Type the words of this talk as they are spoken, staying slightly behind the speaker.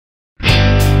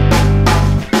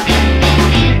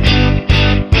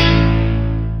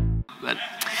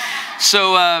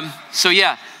So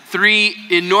yeah, three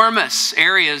enormous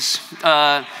areas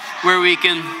where we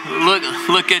can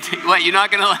look at what you're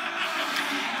not going to.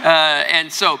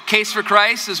 And so, case for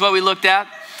Christ is what we looked at.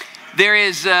 There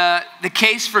is the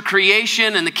case for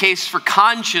creation and the case for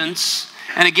conscience.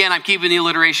 And again, I'm keeping the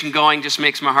alliteration going, just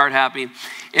makes my heart happy.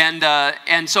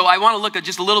 And so I want to look at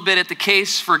just a little bit at the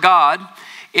case for God.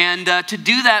 And to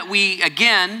do that, we,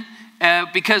 again,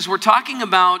 because we're talking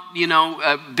about,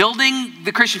 building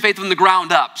the Christian faith from the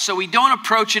ground up. So we don't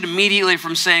approach it immediately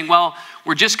from saying, well,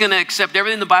 we're just going to accept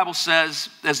everything the Bible says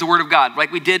as the Word of God.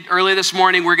 Like we did earlier this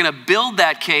morning, we're going to build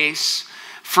that case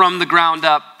from the ground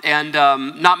up and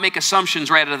not make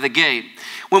assumptions right out of the gate.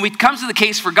 When it comes to the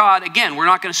case for God, again, we're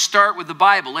not going to start with the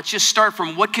Bible. Let's just start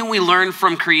from what can we learn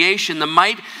from creation that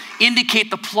might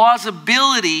indicate the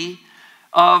plausibility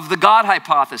of the God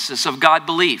hypothesis, of God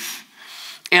belief.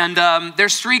 And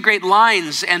there's three great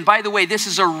lines. And by the way, this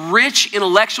is a rich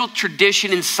intellectual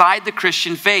tradition inside the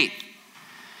Christian faith.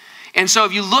 And so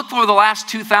if you look over the last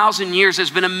 2,000 years, there's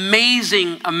been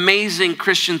amazing, amazing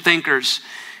Christian thinkers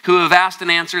who have asked and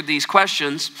answered these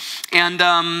questions. And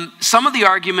some of the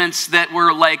arguments that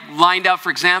were lined out, for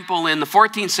example, in the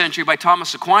 14th century by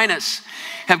Thomas Aquinas,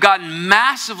 have gotten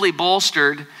massively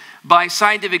bolstered by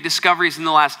scientific discoveries in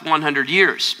the last 100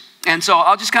 years. And so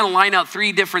I'll just kind of line out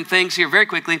three different things here very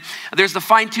quickly. There's the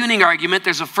fine-tuning argument,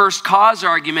 there's a first cause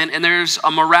argument, and there's a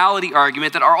morality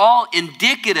argument that are all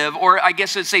indicative, or I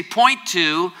guess I'd say point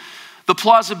to, the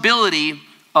plausibility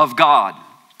of God.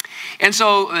 And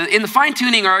so in the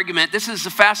fine-tuning argument, this is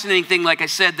a fascinating thing, like I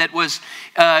said, that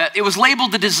it was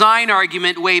labeled the design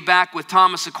argument way back with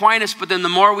Thomas Aquinas, but then the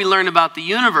more we learn about the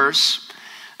universe,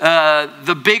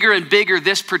 the bigger and bigger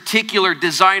this particular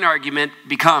design argument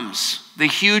becomes. The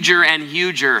huger and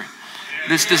huger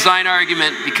this design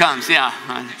argument becomes, yeah.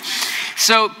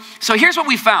 So here's what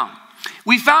we found.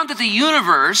 We found that the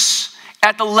universe,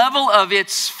 at the level of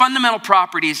its fundamental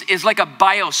properties, is like a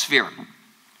biosphere.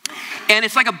 And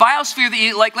it's like a biosphere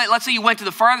that let's say you went to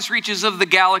the farthest reaches of the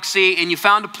galaxy and you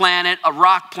found a planet, a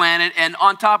rock planet, and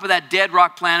on top of that dead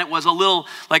rock planet was a little,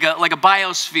 like a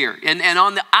biosphere. And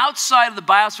on the outside of the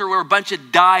biosphere were a bunch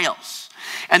of dials.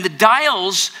 And the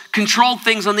dials controlled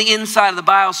things on the inside of the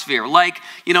biosphere, like,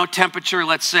 temperature,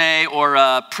 let's say, or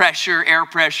pressure, air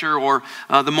pressure, or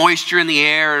the moisture in the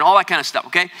air, and all that kind of stuff,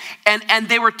 okay? And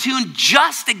they were tuned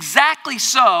just exactly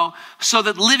so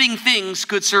that living things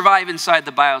could survive inside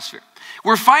the biosphere.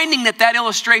 We're finding that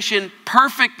illustration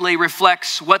perfectly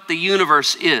reflects what the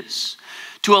universe is.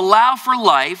 To allow for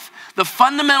life, the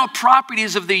fundamental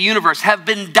properties of the universe have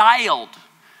been dialed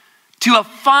to a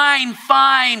fine,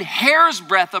 fine hair's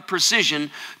breadth of precision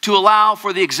to allow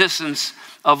for the existence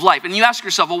of life. And you ask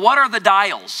yourself, well, what are the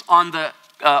dials on the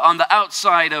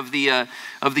outside of the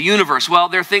universe? Well,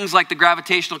 there are things like the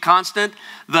gravitational constant,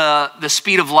 the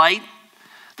speed of light,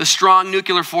 the strong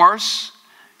nuclear force.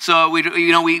 So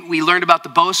we learned about the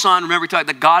boson. Remember we talked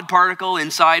the God particle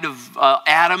inside of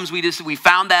atoms. We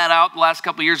found that out the last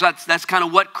couple of years. That's kind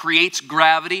of what creates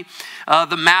gravity.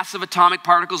 The massive atomic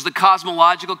particles, the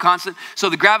cosmological constant.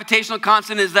 So the gravitational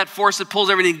constant is that force that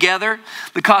pulls everything together.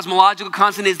 The cosmological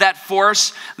constant is that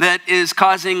force that is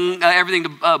causing everything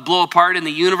to blow apart in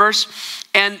the universe.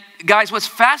 And guys, what's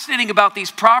fascinating about these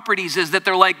properties is that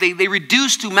they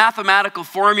reduce to mathematical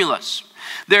formulas.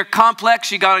 They're complex.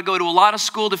 You got to go to a lot of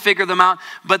school to figure them out,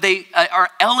 but they are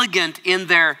elegant in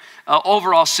their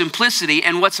overall simplicity.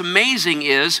 And what's amazing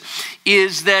is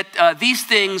that these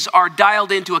things are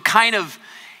dialed into a kind of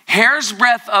hair's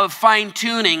breadth of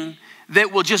fine-tuning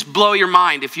that will just blow your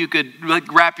mind if you could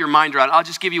wrap your mind around it. I'll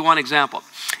just give you one example.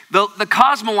 The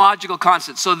cosmological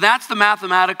constant. So that's the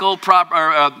mathematical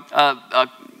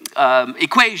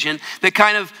equation that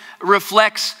kind of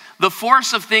reflects the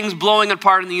force of things blowing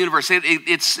apart in the universe.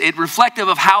 It's reflective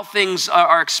of how things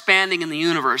are expanding in the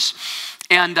universe.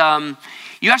 And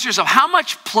you ask yourself, how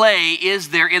much play is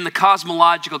there in the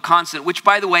cosmological constant? Which,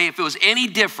 by the way, if it was any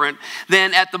different,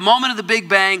 then at the moment of the Big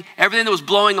Bang, everything that was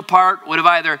blowing apart would have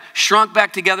either shrunk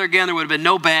back together again, there would have been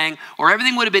no bang, or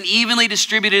everything would have been evenly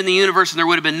distributed in the universe and there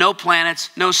would have been no planets,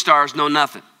 no stars, no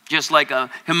nothing. Just like a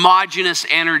homogeneous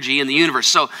energy in the universe.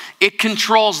 So it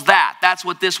controls that. That's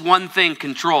what this one thing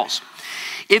controls.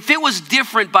 If it was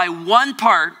different by 1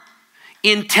 part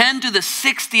in 10 to the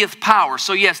 60th power,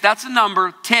 so yes, that's a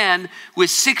number, 10, with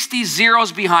 60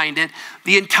 zeros behind it,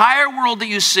 the entire world that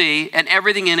you see and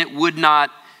everything in it would not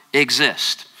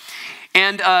exist.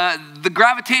 And the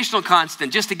gravitational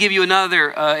constant, just to give you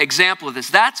another example of this,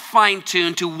 that's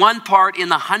fine-tuned to 1 part in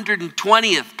the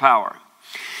 120th power.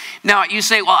 Now, you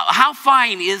say, well, how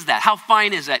fine is that? How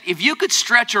fine is that? If you could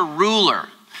stretch a ruler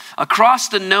across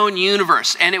the known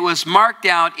universe, and it was marked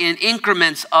out in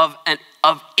increments of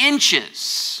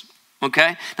inches.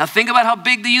 Okay, now think about how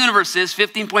big the universe is,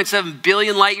 15.7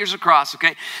 billion light years across,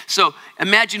 okay? So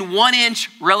imagine 1 inch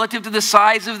relative to the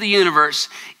size of the universe.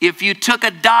 If you took a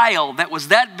dial that was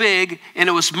that big and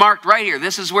it was marked right here,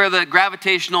 this is where the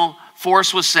gravitational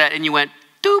force was set, and you went,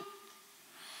 doop.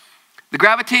 The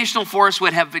gravitational force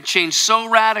would have been changed so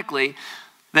radically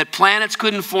that planets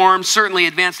couldn't form, certainly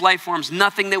advanced life forms,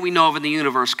 nothing that we know of in the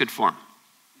universe could form.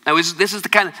 Now, this is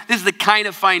the kind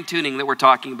of fine-tuning that we're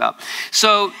talking about.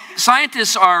 So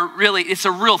scientists are really, it's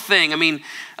a real thing. I mean,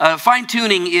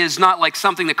 fine-tuning is not like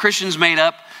something that Christians made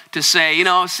up to say, you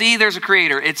know, see, there's a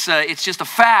creator. It's just a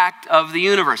fact of the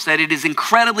universe, that it is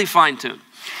incredibly fine-tuned.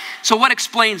 So what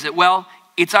explains it? Well,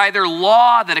 it's either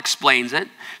law that explains it.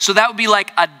 So that would be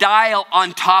like a dial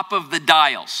on top of the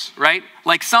dials, right?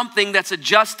 Like something that's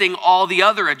adjusting all the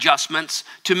other adjustments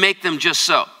to make them just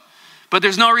so. But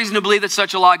there's no reason to believe that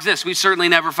such a law exists. We've certainly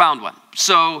never found one.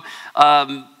 So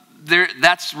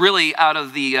that's really out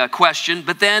of the question.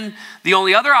 But then the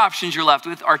only other options you're left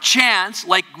with are chance,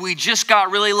 like we just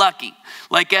got really lucky.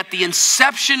 Like at the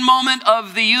inception moment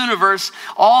of the universe,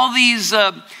 all these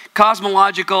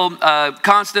cosmological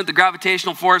constant, the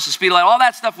gravitational force, the speed of light, all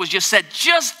that stuff was just said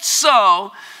just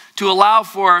so to allow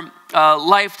for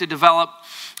life to develop.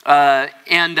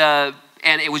 And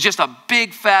it was just a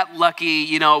big, fat, lucky,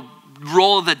 you know,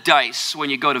 roll of the dice when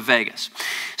you go to Vegas.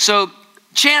 So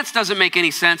chance doesn't make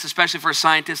any sense, especially for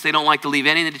scientists. They don't like to leave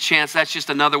anything to chance. That's just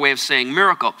another way of saying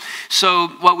miracle. So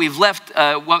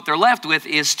what they're left with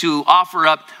is to offer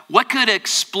up what could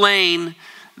explain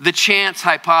the chance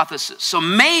hypothesis. So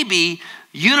maybe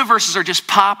universes are just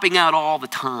popping out all the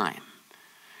time.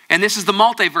 And this is the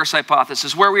multiverse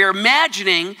hypothesis, where we are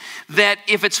imagining that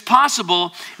if it's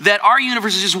possible that our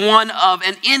universe is just one of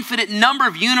an infinite number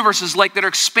of universes like that are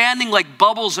expanding like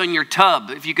bubbles on your tub.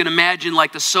 If you can imagine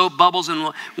like the soap bubbles,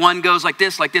 and one goes like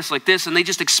this, like this, like this, and they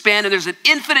just expand, and there's an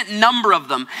infinite number of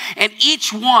them. And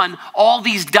each one, all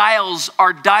these dials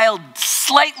are dialed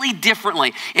slightly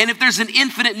differently. And if there's an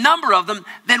infinite number of them,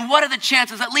 then what are the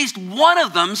chances at least one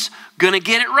of them's gonna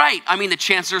get it right? I mean, the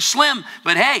chances are slim,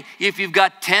 but hey, if you've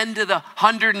got 10 to the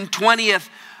 120th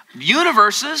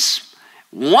universes,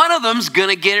 one of them's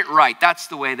gonna get it right. That's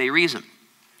the way they reason.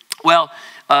 Well,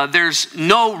 there's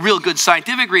no real good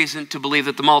scientific reason to believe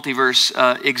that the multiverse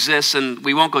exists, and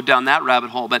we won't go down that rabbit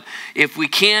hole. But if we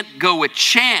can't go with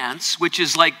chance, which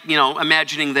is like, you know,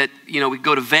 imagining that, you know, we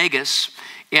go to Vegas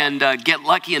and get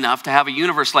lucky enough to have a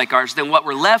universe like ours, then what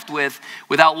we're left with,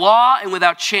 without law and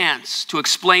without chance to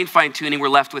explain fine-tuning, we're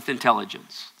left with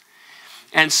intelligence.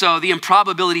 And so the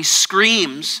improbability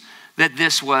screams that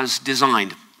this was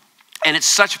designed. And it's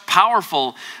such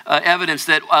powerful evidence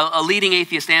that a leading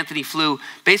atheist, Anthony Flew,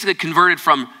 basically converted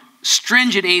from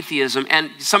stringent atheism,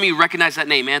 and some of you recognize that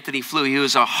name, Anthony Flew. He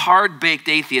was a hard-baked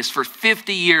atheist for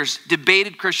 50 years,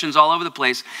 debated Christians all over the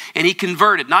place, and he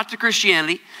converted, not to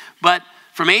Christianity, but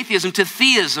from atheism to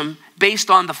theism based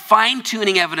on the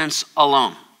fine-tuning evidence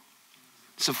alone.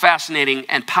 It's a fascinating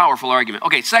and powerful argument.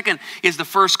 Okay, second is the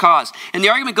first cause. And the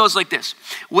argument goes like this.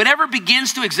 Whatever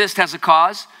begins to exist has a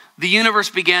cause. The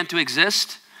universe began to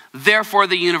exist. Therefore,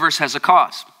 the universe has a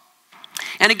cause.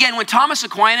 And again, when Thomas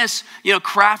Aquinas, you know,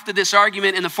 crafted this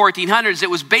argument in the 1400s, it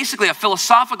was basically a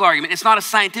philosophical argument. It's not a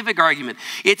scientific argument.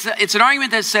 It's an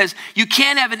argument that says you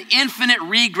can't have an infinite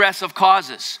regress of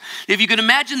causes. If you could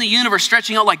imagine the universe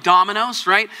stretching out like dominoes,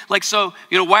 right? Like, so,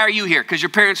 you know, why are you here? Because your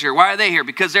parents are here. Why are they here?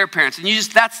 Because their parents. And you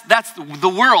just, that's the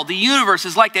world. The universe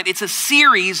is like that. It's a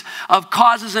series of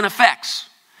causes and effects.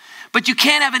 But you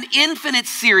can't have an infinite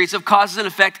series of causes and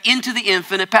effect into the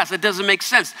infinite past. That doesn't make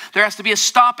sense. There has to be a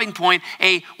stopping point,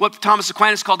 what Thomas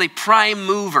Aquinas called a prime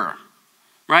mover,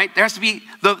 right? There has to be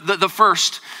the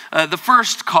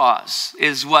first cause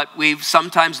is what we've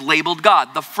sometimes labeled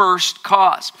God, the first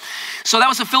cause. So that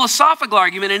was a philosophical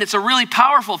argument, and it's a really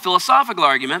powerful philosophical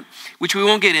argument, which we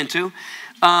won't get into.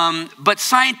 But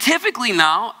scientifically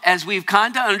now, as we've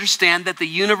come to understand that the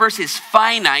universe is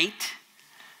finite,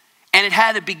 and it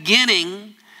had a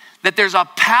beginning, that there's a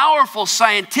powerful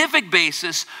scientific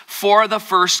basis for the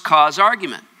first cause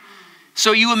argument.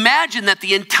 So you imagine that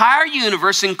the entire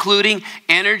universe, including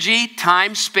energy,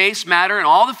 time, space, matter, and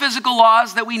all the physical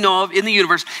laws that we know of in the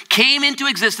universe, came into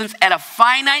existence at a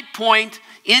finite point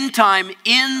in time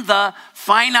in the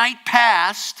finite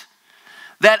past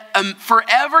that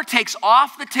forever takes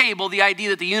off the table the idea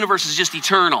that the universe is just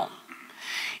eternal.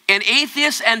 And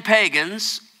atheists and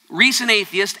pagans, recent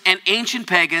atheists and ancient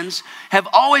pagans, have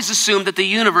always assumed that the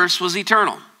universe was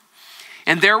eternal.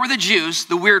 And there were the Jews,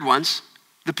 the weird ones,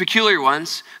 the peculiar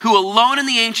ones, who alone in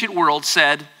the ancient world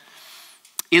said,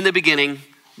 in the beginning,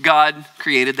 God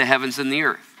created the heavens and the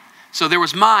earth. So there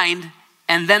was mind,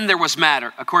 and then there was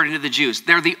matter, according to the Jews.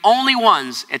 They're the only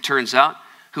ones, it turns out,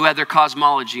 who had their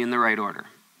cosmology in the right order.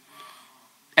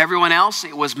 Everyone else,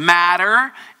 it was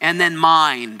matter, and then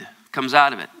mind comes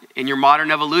out of it. In your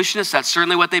modern evolutionists, that's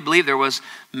certainly what they believe. There was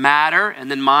matter,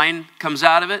 and then mind comes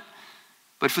out of it.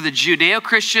 But for the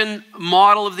Judeo-Christian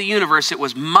model of the universe, it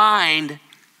was mind,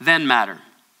 then matter.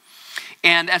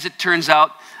 And as it turns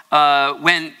out,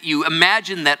 when you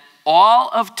imagine that all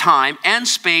of time and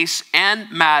space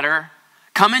and matter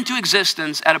come into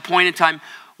existence at a point in time,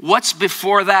 what's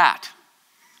before that?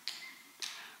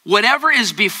 Whatever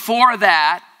is before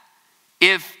that,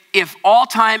 if all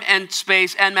time and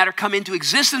space and matter come into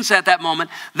existence at that moment,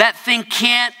 that thing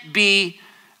can't be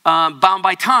bound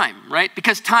by time, right?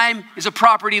 Because time is a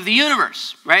property of the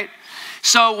universe, right?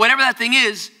 So whatever that thing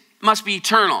is must be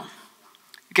eternal,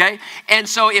 okay? And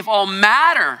so if all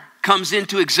matter comes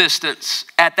into existence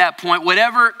at that point,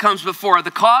 whatever comes before,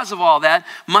 the cause of all that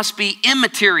must be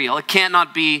immaterial. It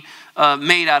cannot be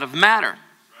made out of matter.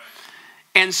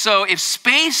 And so if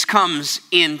space comes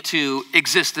into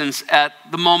existence at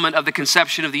the moment of the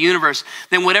conception of the universe,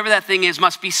 then whatever that thing is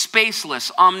must be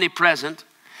spaceless, omnipresent.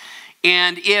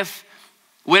 And if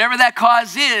whatever that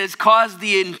cause is, caused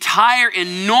the entire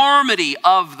enormity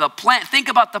of the planet. Think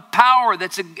about the power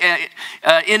that's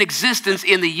in existence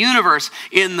in the universe,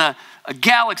 in the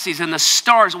galaxies and the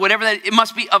stars, whatever that, it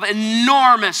must be of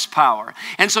enormous power.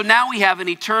 And so now we have an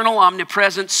eternal,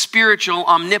 omnipresent, spiritual,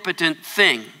 omnipotent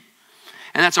thing.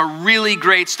 And that's a really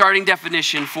great starting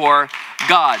definition for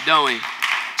God, don't we?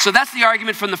 So that's the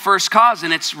argument from the first cause,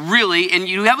 and it's really, and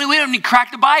we haven't even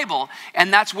cracked the Bible,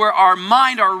 and that's where our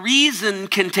mind, our reason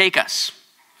can take us.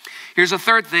 Here's a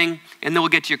third thing, and then we'll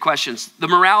get to your questions. The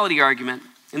morality argument,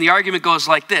 and the argument goes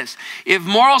like this. If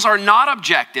morals are not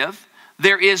objective,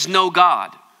 there is no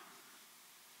God.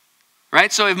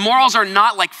 Right? So if morals are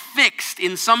not like fixed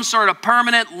in some sort of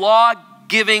permanent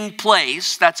law-giving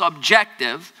place that's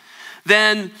objective,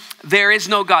 then there is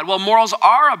no God. Well, morals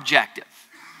are objective.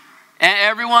 And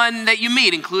everyone that you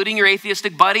meet, including your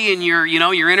atheistic buddy and your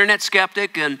internet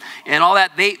skeptic and all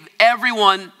that,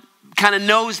 everyone kind of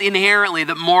knows inherently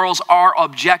that morals are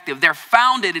objective. They're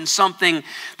founded in something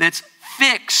that's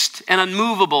fixed and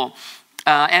unmovable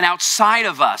and outside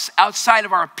of us, outside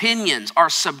of our opinions, our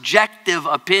subjective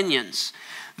opinions.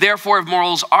 Therefore, if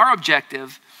morals are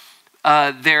objective,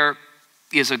 there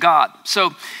is a God.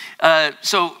 So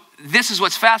this is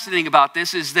what's fascinating about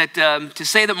this, is that to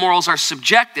say that morals are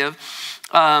subjective,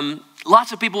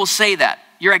 lots of people will say that.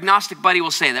 Your agnostic buddy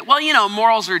will say that. Well,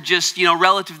 morals are just,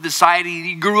 relative to the society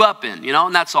you grew up in,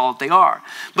 and that's all they are.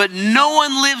 But no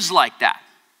one lives like that.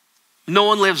 No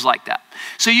one lives like that.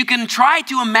 So you can try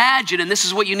to imagine, and this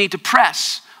is what you need to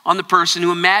press on the person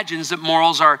who imagines that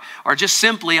morals are just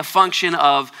simply a function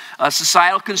of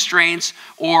societal constraints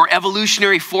or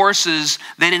evolutionary forces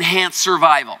that enhance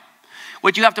survival.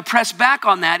 What you have to press back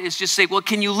on that is just say, well,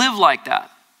 can you live like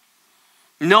that?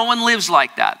 No one lives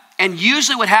like that. And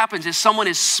usually what happens is someone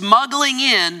is smuggling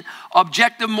in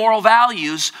objective moral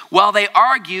values while they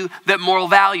argue that moral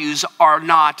values are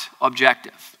not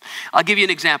objective. I'll give you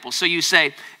an example. So you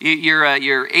say,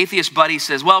 your atheist buddy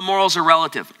says, well, morals are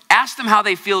relative. Ask them how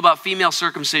they feel about female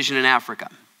circumcision in Africa.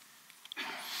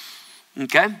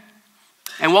 Okay?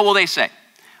 And what will they say?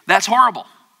 That's horrible.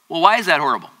 Well, why is that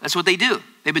horrible? That's what they do.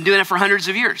 They've been doing it for hundreds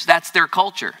of years. That's their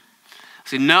culture. I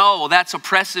say, no, well, that's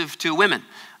oppressive to women.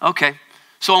 Okay.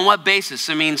 So on what basis?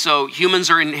 So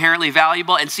humans are inherently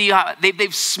valuable, and see how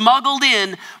they've smuggled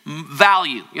in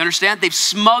value. You understand? They've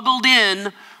smuggled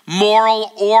in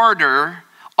moral order,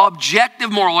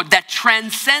 objective moral order that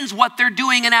transcends what they're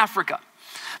doing in Africa.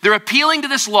 They're appealing to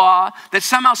this law that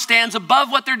somehow stands above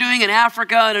what they're doing in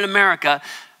Africa and in America,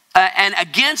 and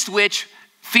against which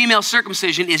female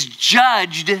circumcision is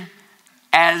judged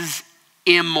as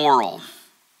immoral.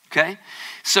 Okay?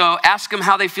 So ask them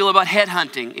how they feel about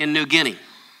headhunting in New Guinea.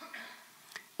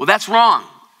 Well, that's wrong.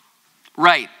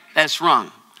 Right, that's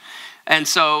wrong. And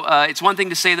so it's one thing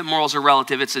to say that morals are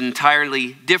relative. It's an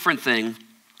entirely different thing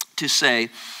to say,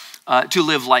 to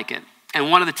live like it.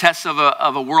 And one of the tests of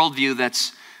a worldview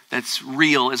that's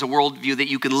real is a worldview that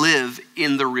you can live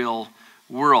in the real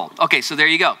world. Okay, so there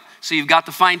you go. So you've got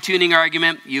the fine-tuning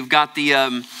argument, you've got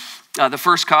the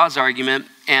first cause argument,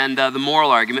 and the moral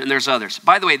argument, and there's others.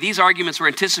 By the way, these arguments were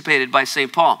anticipated by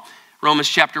St. Paul. Romans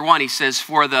chapter 1, he says,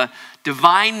 for the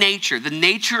divine nature, the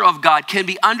nature of God can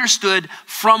be understood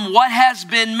from what has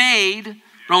been made,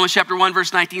 Romans chapter 1,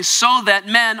 verse 19, so that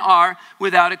men are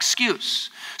without excuse.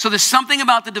 So there's something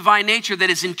about the divine nature that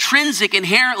is intrinsic,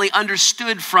 inherently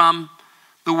understood from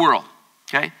the world,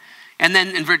 okay? And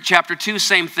then in chapter 2,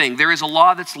 same thing. There is a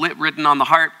law that's written on the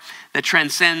heart that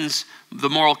transcends the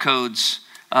moral codes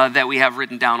that we have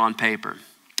written down on paper.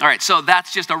 All right, so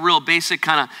that's just a real basic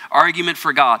kind of argument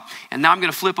for God. And now I'm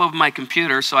going to flip over my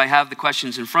computer so I have the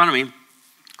questions in front of me.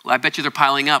 Well, I bet you they're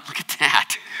piling up. Look at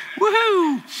that.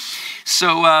 Woohoo!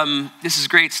 So this is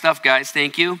great stuff, guys.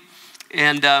 Thank you.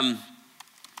 And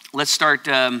let's start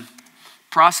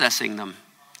processing them.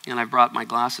 And I brought my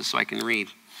glasses so I can read.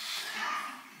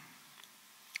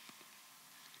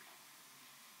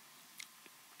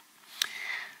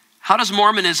 How does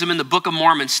Mormonism and the Book of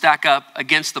Mormon stack up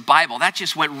against the Bible? That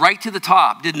just went right to the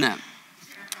top, didn't it?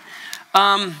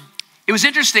 It was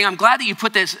interesting. I'm glad that you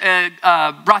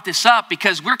brought this up,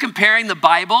 because we're comparing the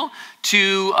Bible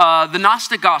to the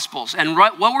Gnostic Gospels. And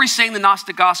what were we saying the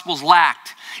Gnostic Gospels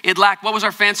lacked? It lacked, what was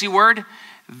our fancy word?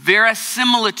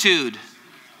 Verisimilitude.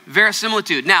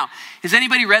 Verisimilitude. Now, has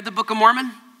anybody read the Book of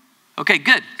Mormon? Okay,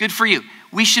 good. Good for you.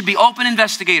 We should be open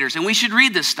investigators, and we should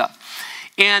read this stuff.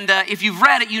 And if you've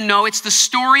read it, you know it's the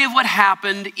story of what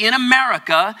happened in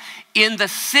America in the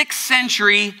 6th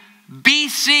century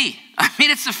BC. I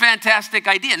mean, it's a fantastic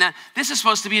idea. Now, this is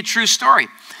supposed to be a true story.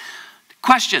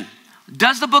 Question,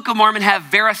 does the Book of Mormon have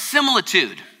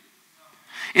verisimilitude?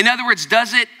 In other words,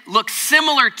 does it look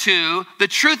similar to the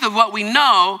truth of what we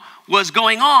know was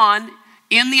going on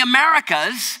in the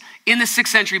Americas in the 6th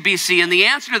century BC? And the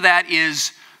answer to that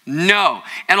is no.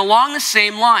 And along the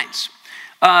same lines,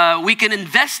 we can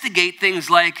investigate things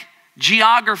like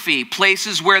geography,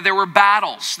 places where there were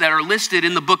battles that are listed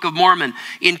in the Book of Mormon,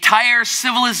 entire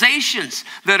civilizations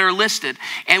that are listed.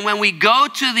 And when we go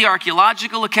to the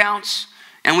archaeological accounts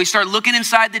and we start looking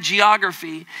inside the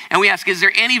geography and we ask, is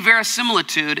there any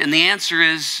verisimilitude? And the answer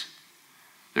is,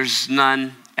 there's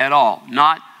none at all.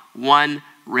 Not one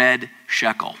red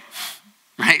shekel,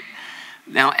 right?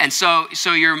 Now, and so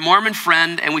you're a Mormon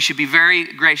friend, and we should be very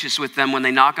gracious with them when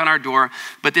they knock on our door.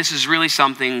 But this is really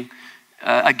something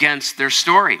against their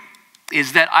story.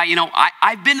 Is that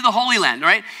I've been to the Holy Land,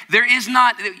 right? There is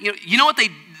not, you know what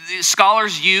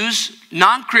scholars use,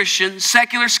 non-Christian,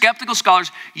 secular, skeptical scholars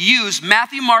use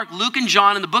Matthew, Mark, Luke, and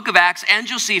John in the Book of Acts and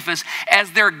Josephus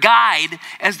as their guide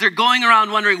as they're going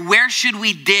around wondering, where should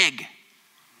we dig?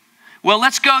 Well,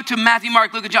 let's go to Matthew,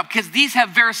 Mark, Luke, and John, because these have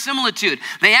verisimilitude.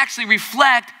 They actually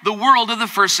reflect the world of the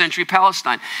 1st century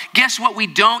Palestine. Guess what we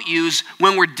don't use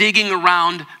when we're digging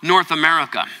around North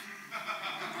America?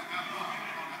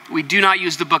 We do not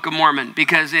use the Book of Mormon,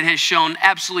 because it has shown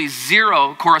absolutely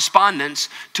zero correspondence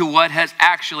to what has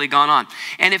actually gone on.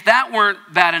 And if that weren't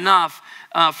bad enough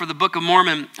for the Book of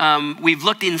Mormon, we've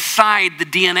looked inside the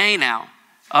DNA now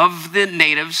of the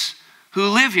natives who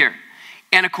live here.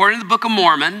 And according to the Book of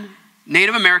Mormon,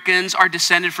 Native Americans are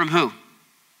descended from who?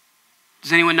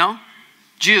 Does anyone know?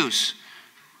 Jews.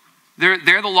 They're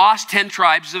the lost 10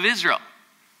 tribes of Israel,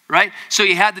 right? So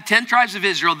you had the 10 tribes of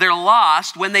Israel. They're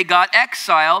lost when they got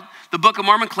exiled. The Book of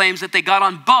Mormon claims that they got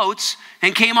on boats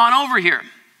and came on over here.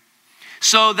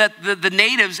 So that the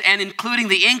natives, and including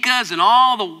the Incas and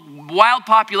all the wild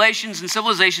populations and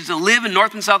civilizations that live in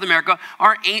North and South America,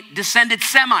 are descended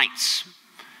Semites.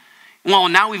 Well,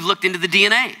 now we've looked into the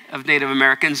DNA of Native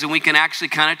Americans, and we can actually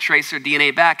kind of trace their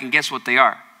DNA back, and guess what they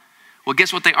are? Well,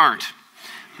 guess what they aren't?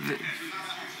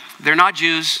 They're not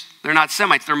Jews, they're not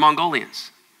Semites, they're Mongolians.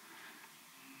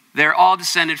 They're all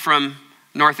descended from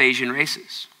North Asian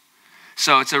races.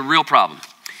 So it's a real problem.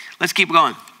 Let's keep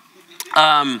going.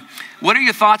 What are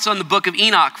your thoughts on the Book of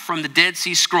Enoch from the Dead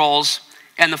Sea Scrolls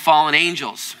and the fallen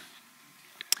angels?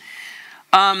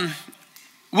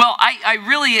 Well, I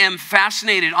really am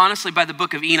fascinated, honestly, by the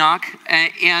Book of Enoch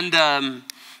and the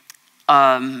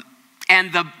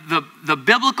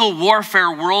biblical warfare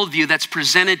worldview that's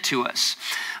presented to us.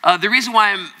 The reason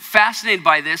why I'm fascinated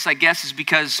by this, I guess, is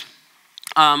because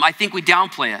I think we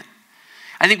downplay it.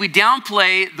 I think we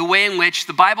downplay the way in which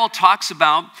the Bible talks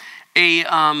about a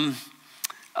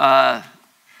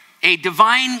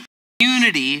divine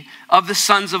unity of the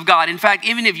sons of God. In fact,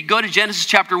 even if you go to Genesis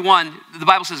chapter 1, the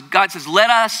Bible says, God says, let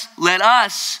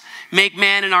us make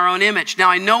man in our own image.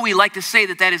 Now, I know we like to say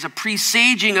that that is a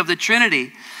presaging of the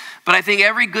Trinity, but I think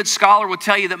every good scholar will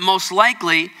tell you that most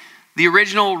likely the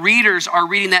original readers are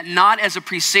reading that not as a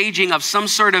presaging of some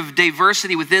sort of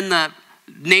diversity within the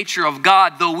nature of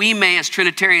God, though we may as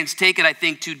Trinitarians take it, I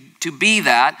think, to be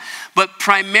that, but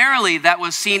primarily that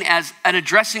was seen as an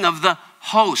addressing of the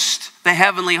host, the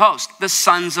heavenly host, the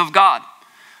sons of God.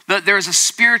 There is a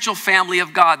spiritual family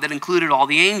of God that included all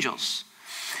the angels.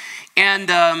 And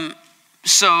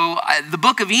so the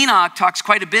book of Enoch talks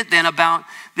quite a bit then about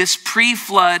this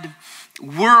pre-flood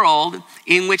world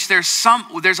in which there's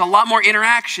a lot more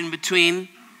interaction between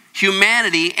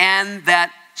humanity and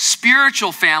that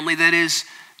spiritual family that is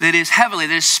heavenly,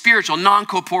 that is spiritual,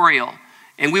 non-corporeal.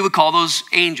 And we would call those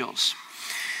angels.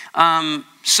 I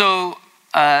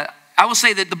will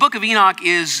say that the book of Enoch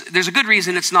there's a good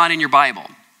reason it's not in your Bible.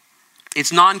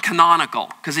 It's non-canonical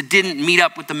because it didn't meet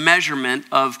up with the measurement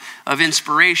of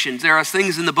inspiration. There are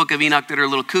things in the book of Enoch that are a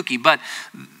little kooky, but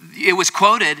it was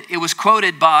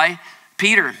quoted by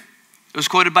Peter. It was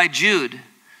quoted by Jude.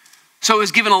 So it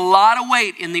was given a lot of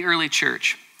weight in the early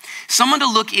church. Someone to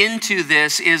look into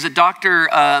this is a Dr.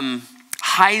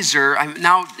 Heiser.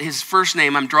 Now his first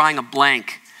name, I'm drawing a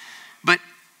blank. But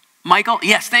Michael,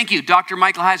 yes, thank you, Dr.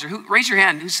 Michael Heiser. Raise your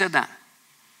hand, who said that?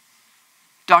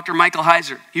 Dr. Michael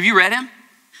Heiser. Have you read him?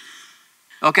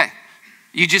 Okay.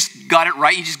 You just got it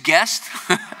right. You just guessed.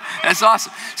 That's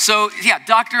awesome. So yeah,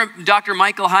 Dr.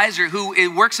 Michael Heiser,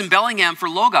 who works in Bellingham for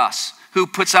Logos, who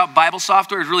puts out Bible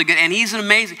software, is really good. And he's an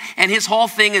amazing, and his whole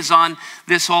thing is on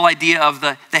this whole idea of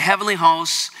the heavenly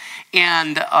hosts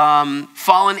and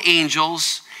fallen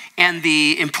angels and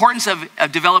the importance of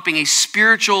developing a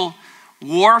spiritual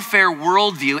warfare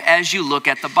worldview as you look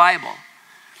at the Bible.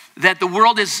 That the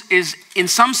world is in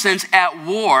some sense at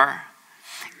war,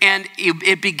 and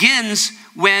it begins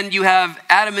when you have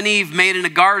Adam and Eve made in a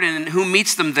garden, and who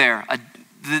meets them there?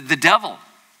 The devil,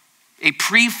 a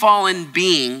pre-fallen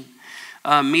being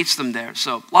meets them there.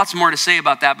 So lots more to say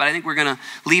about that, but I think we're going to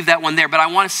leave that one there. But I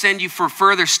want to send you for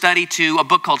further study to a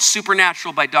book called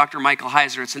Supernatural by Dr. Michael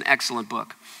Heiser. It's an excellent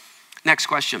book. Next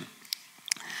question.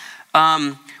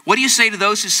 What do you say to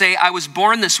those who say, I was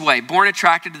born this way, born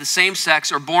attracted to the same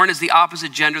sex, or born as the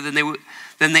opposite gender than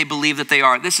they believe that they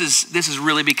are? This is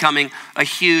really becoming a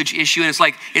huge issue, and it's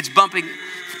like, it's bumping.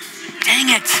 Dang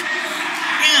it.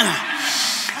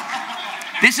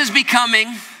 This is becoming,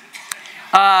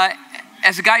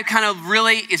 as a guy who kind of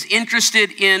really is interested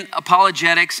in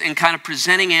apologetics and kind of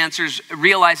presenting answers,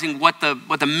 realizing what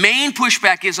the main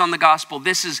pushback is on the gospel,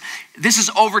 this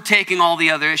is overtaking all the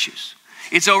other issues.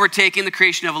 It's overtaking the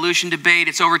creation evolution debate.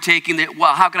 It's overtaking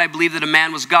how could I believe that a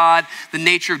man was God, the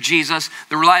nature of Jesus,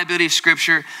 the reliability of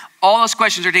Scripture. All those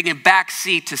questions are taking a back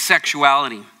seat to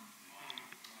sexuality.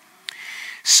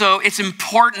 So it's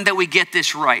important that we get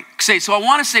this right. So I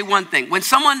want to say one thing. When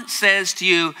someone says to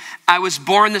you, I was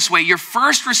born this way, your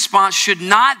first response should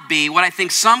not be what I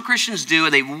think some Christians do,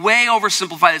 and they way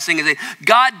oversimplify this thing, and say,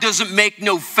 God doesn't make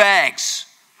no fags.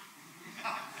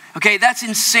 Okay, that's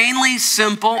insanely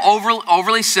simple,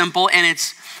 overly simple, and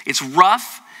it's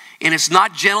rough, and it's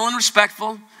not gentle and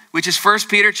respectful, which is 1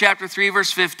 Peter chapter 3,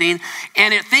 verse 15.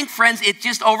 And I think, friends, it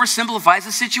just oversimplifies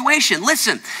the situation.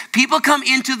 Listen, people come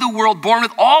into the world born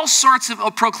with all sorts of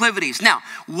proclivities. Now,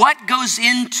 what goes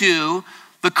into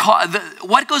the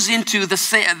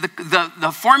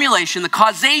formulation, the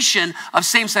causation of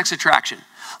same-sex attraction?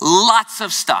 Lots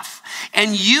of stuff.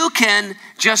 And you can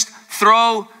just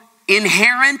throw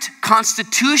inherent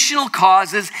constitutional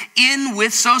causes in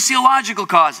with sociological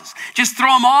causes. Just throw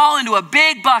them all into a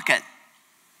big bucket.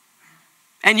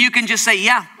 And you can just say,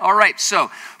 yeah, all right. So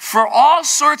for all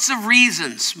sorts of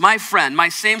reasons, my friend, my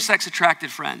same-sex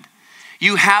attracted friend,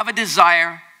 you have a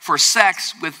desire for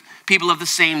sex with people of the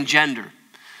same gender.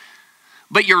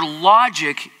 But your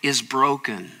logic is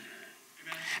broken.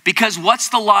 Because what's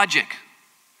the logic?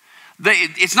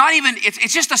 It's not even,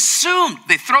 it's just assumed.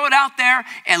 They throw it out there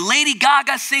and Lady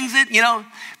Gaga sings it,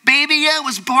 baby, yeah,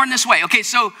 was born this way. Okay,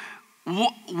 so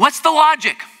what's the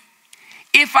logic?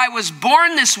 If I was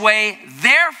born this way,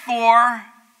 therefore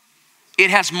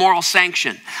it has moral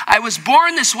sanction. I was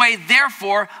born this way,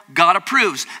 therefore God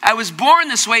approves. I was born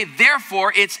this way,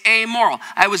 therefore it's amoral.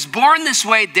 I was born this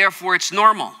way, therefore it's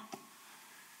normal.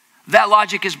 That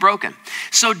logic is broken.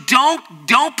 So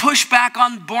don't push back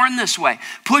on born this way.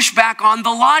 Push back on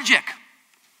the logic.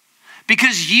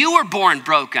 Because you were born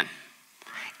broken.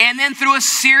 And then through a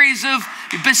series of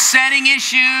besetting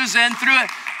issues and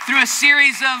through a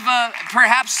series of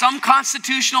perhaps some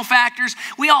constitutional factors,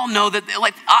 we all know that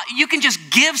you can just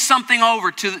give something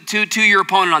over to your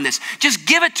opponent on this. Just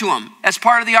give it to them as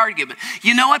part of the argument.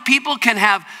 You know what? People can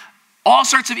have all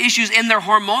sorts of issues in their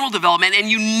hormonal development, and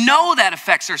you know that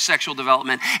affects their sexual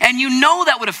development, and you know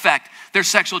that would affect their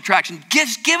sexual attraction.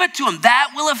 Just give it to them.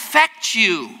 That will affect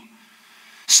you.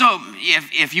 So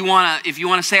if you want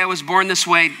to say I was born this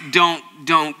way, don't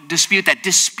dispute that.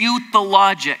 Dispute the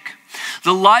logic.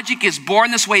 The logic is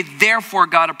born this way, therefore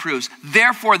God approves.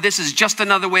 Therefore, this is just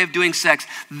another way of doing sex.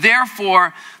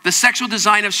 Therefore, the sexual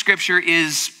design of Scripture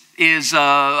is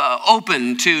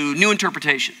open to new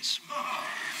interpretations.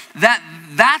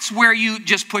 That's where you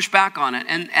just push back on it.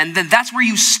 And then that's where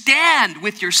you stand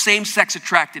with your same-sex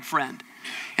attracted friend.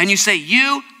 And you say,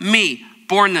 you, me,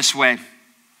 born this way.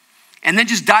 And then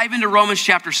just dive into Romans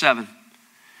chapter 7.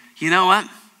 You know what?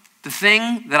 The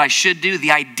thing that I should do,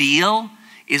 the ideal,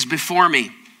 is before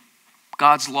me.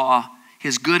 God's law,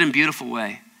 his good and beautiful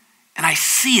way. And I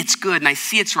see it's good and I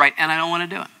see it's right and I don't want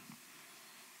to do it.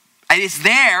 It's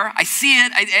there, I see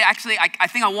it, I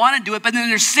think I want to do it, but then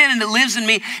there's sin and it lives in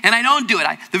me and I don't do it.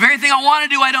 The very thing I want to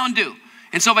do, I don't do.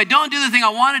 And so if I don't do the thing I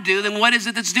want to do, then what is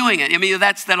it that's doing it? I mean,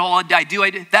 that's that whole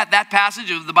that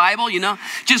passage of the Bible, you know?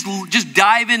 Just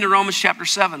dive into Romans chapter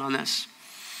 7 on this.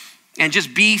 And just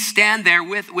stand there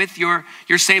with your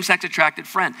same-sex attracted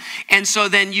friend. And so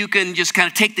then you can just kind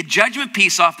of take the judgment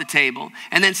piece off the table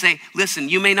and then say, listen,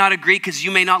 you may not agree because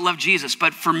you may not love Jesus,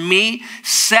 but for me,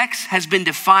 sex has been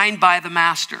defined by the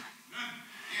master.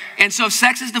 And so if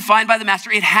sex is defined by the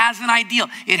master, it has an ideal.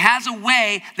 It has a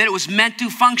way that it was meant to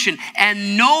function.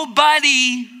 And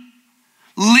nobody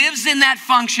lives in that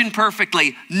function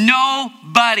perfectly.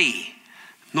 Nobody.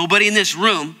 Nobody in this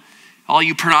room. All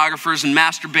you pornographers and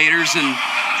masturbators and,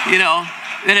 you know,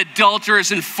 and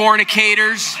adulterers and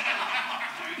fornicators.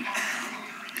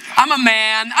 I'm a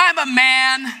man.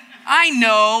 I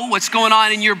know what's going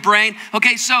on in your brain.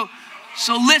 Okay, so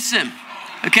listen,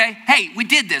 okay? Hey, we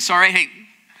did this, all right? Hey,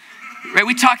 right,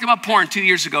 we talked about porn 2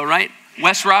 years ago, right?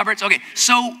 Wes Roberts. Okay,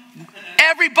 so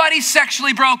everybody's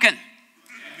sexually broken.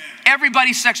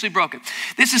 Everybody's sexually broken.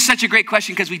 This is such a great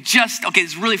question because this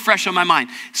is really fresh on my mind.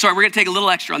 Sorry, we're going to take a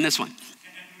little extra on this one.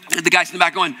 The guys in the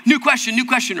back going, new question,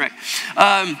 Rick.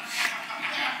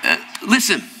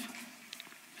 Listen,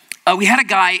 we had a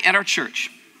guy at our church,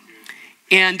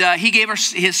 and he gave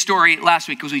us his story last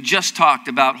week because we just talked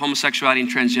about homosexuality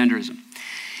and transgenderism.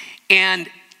 And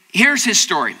here's his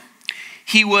story.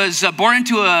 He was born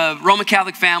into a Roman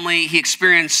Catholic family. He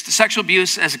experienced sexual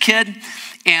abuse as a kid.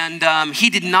 And he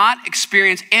did not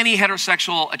experience any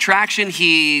heterosexual attraction.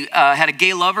 He had a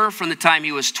gay lover from the time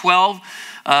he was 12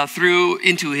 through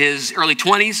into his early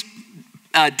 20s,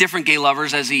 different gay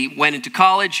lovers as he went into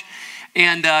college.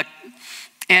 And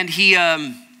he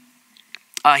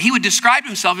would describe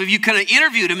himself, if you kind of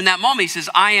interviewed him in that moment, he says,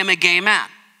 I am a gay man.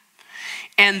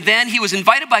 And then he was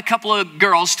invited by a couple of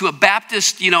girls to a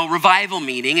Baptist, revival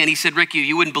meeting. And he said, Rick,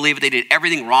 you wouldn't believe it. They did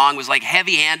everything wrong. It was like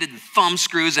heavy-handed and thumb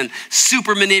screws and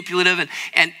super manipulative.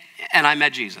 And I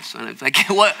met Jesus. And it's like,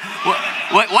 what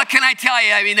can I tell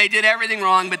you? I mean, they did everything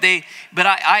wrong, but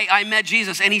I met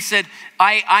Jesus. And he said,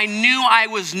 I knew I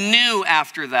was new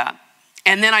after that.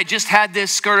 And then I just had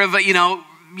this sort of,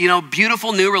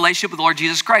 beautiful new relationship with the Lord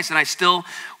Jesus Christ. And I still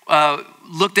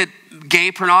looked at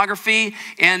gay pornography,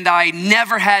 and I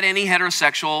never had any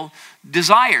heterosexual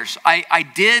desires. I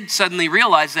did suddenly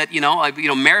realize that,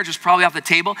 marriage was probably off the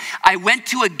table. I went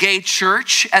to a gay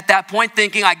church at that point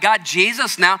thinking I got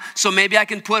Jesus now, so maybe I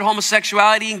can put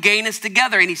homosexuality and gayness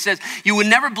together. And he says, you would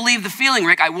never believe the feeling,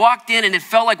 Rick. I walked in and it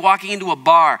felt like walking into a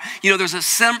bar. There's a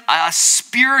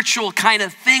spiritual kind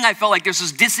of thing. I felt like this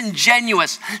was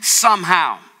disingenuous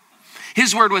somehow.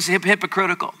 His word was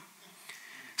hypocritical.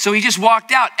 So he just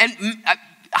walked out. And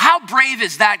how brave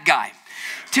is that guy?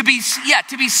 To be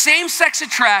same-sex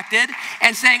attracted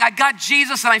and saying, I got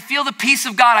Jesus and I feel the peace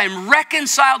of God. I'm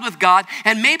reconciled with God.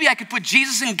 And maybe I could put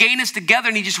Jesus and gayness together.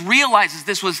 And he just realizes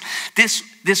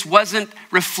this wasn't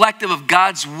reflective of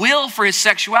God's will for his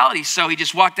sexuality. So he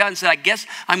just walked out and said, I guess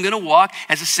I'm going to walk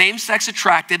as a same-sex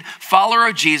attracted follower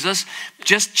of Jesus,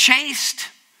 just chaste.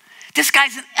 This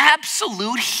guy's an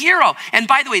absolute hero. And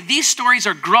by the way, these stories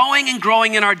are growing and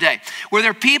growing in our day, where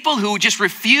there are people who just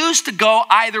refuse to go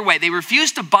either way. They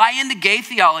refuse to buy into gay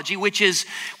theology, which is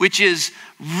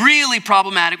really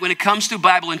problematic when it comes to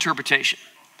Bible interpretation.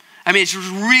 I mean, it's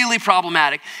really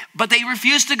problematic, but they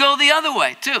refuse to go the other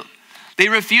way too. They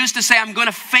refuse to say, I'm going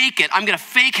to fake it. I'm going to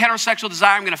fake heterosexual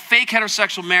desire. I'm going to fake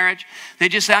heterosexual marriage. They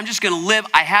just say, I'm just going to live.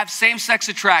 I have same-sex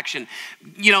attraction.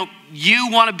 You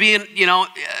want to be in,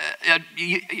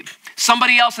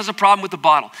 somebody else has a problem with the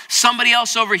bottle. Somebody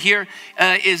else over here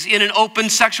is in an open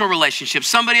sexual relationship.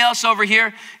 Somebody else over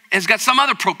here has got some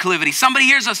other proclivity. Somebody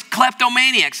here is a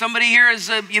kleptomaniac. Somebody here is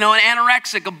an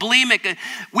anorexic, a bulimic.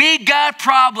 We got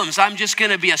problems. I'm just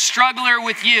going to be a struggler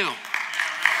with you.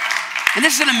 And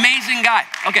this is an amazing guy.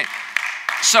 Okay,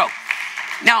 so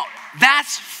now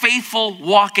that's faithful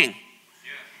walking.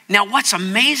 Now what's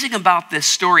amazing about this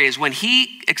story is when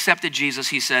he accepted Jesus,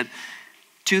 he said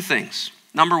two things.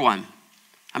 Number one,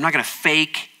 I'm not going to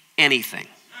fake anything.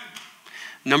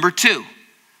 Number two,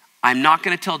 I'm not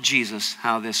going to tell Jesus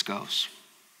how this goes.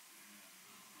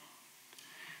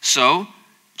 So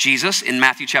Jesus, in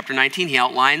Matthew chapter 19, he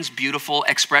outlines beautiful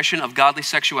expression of godly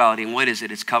sexuality. And what is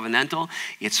it? It's covenantal,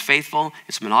 it's faithful,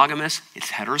 it's monogamous, it's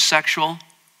heterosexual.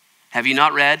 Have you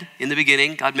not read in the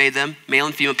beginning, God made them male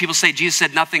and female? People say Jesus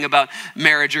said nothing about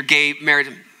marriage or gay marriage.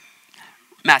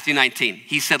 Matthew 19,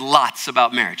 he said lots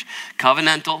about marriage.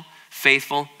 Covenantal,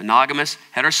 faithful, monogamous,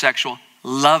 heterosexual,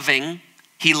 loving.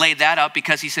 He laid that out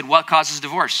because he said, what causes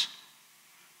divorce?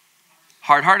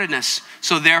 Hard-heartedness.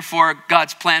 So therefore,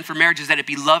 God's plan for marriage is that it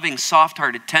be loving,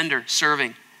 soft-hearted, tender,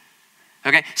 serving.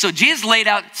 Okay, so Jesus laid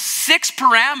out 6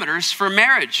 parameters for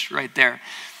marriage right there.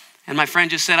 And my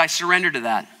friend just said, I surrender to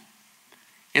that.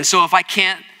 And so if I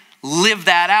can't live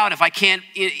that out, if I can't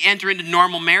enter into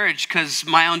normal marriage because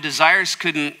my own desires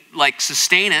couldn't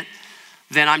sustain it,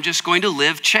 then I'm just going to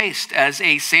live chaste as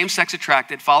a same-sex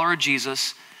attracted follower of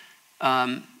Jesus,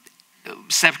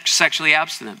 sexually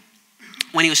abstinent.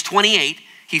 When he was 28,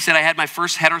 he said, I had my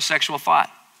first heterosexual thought.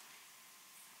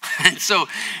 And so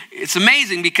it's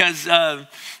amazing because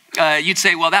you'd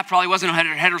say, well, that probably wasn't a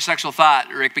heterosexual thought,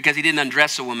 Rick, because he didn't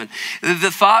undress a woman.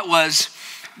 The thought was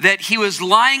that he was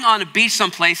lying on a beach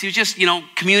someplace. He was just,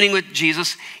 communing with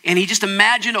Jesus, and he just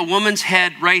imagined a woman's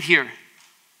head right here.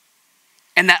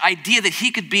 And that idea that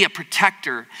he could be a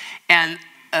protector and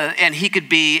he could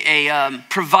be a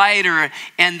provider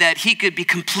and that he could be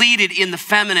completed in the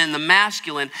feminine, the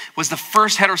masculine, was the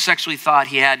first heterosexually thought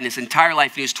he had in his entire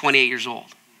life. He was 28 years old.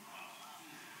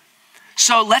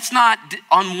 So let's not,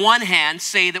 on one hand,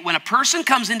 say that when a person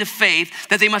comes into faith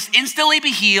that they must instantly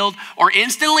be healed or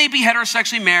instantly be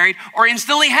heterosexually married or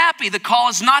instantly happy. The call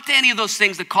is not to any of those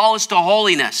things. The call is to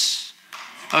holiness.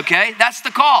 Okay? That's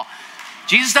the call.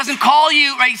 Jesus doesn't call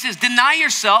you, right? He says, deny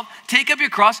yourself, take up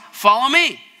your cross, follow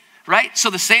me, right?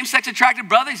 So the same-sex attracted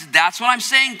brother, he says, that's what I'm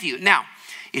saying to you. Now,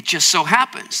 it just so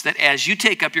happens that as you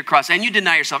take up your cross and you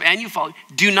deny yourself and you follow,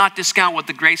 do not discount what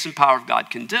the grace and power of God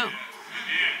can do.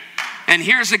 And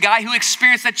here's a guy who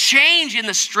experienced a change in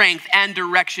the strength and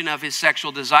direction of his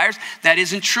sexual desires. That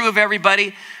isn't true of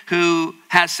everybody who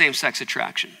has same-sex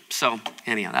attraction. So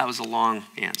anyhow, that was a long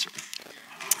answer.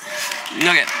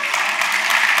 Okay.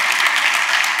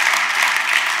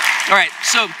 All right,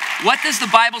 so what does the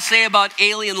Bible say about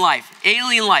alien life?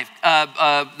 Alien life.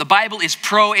 The Bible is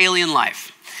pro-alien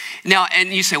life. Now, and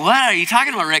you say, what are you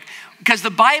talking about, Rick? Because the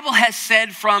Bible has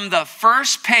said from the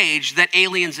first page that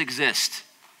aliens exist.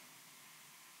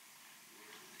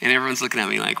 And everyone's looking at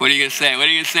me like, what are you going to say? What are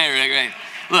you going to say, Rick? Right.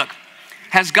 Look,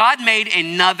 has God made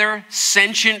another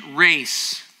sentient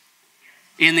race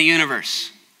in the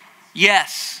universe?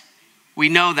 Yes. We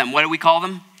know them. What do we call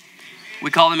them?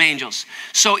 We call them angels.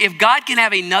 So if God can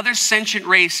have another sentient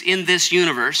race in this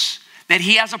universe that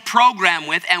he has a program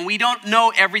with, and we don't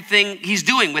know everything he's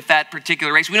doing with that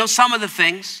particular race. We know some of the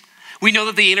things. We know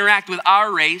that they interact with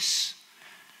our race.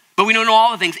 But we don't know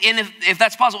all the things, and if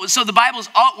that's possible. So the Bible's,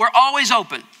 we're always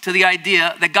open to the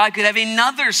idea that God could have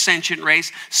another sentient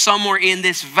race somewhere in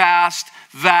this vast,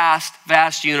 vast,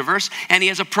 vast universe. And he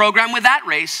has a program with that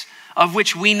race of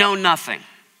which we know nothing.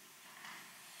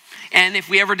 And if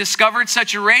we ever discovered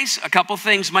such a race, a couple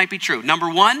things might be true. Number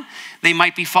one, they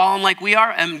might be fallen like we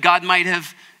are, and God might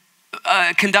have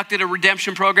conducted a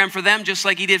redemption program for them just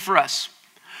like he did for us.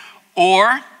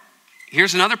 Or,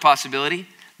 here's another possibility,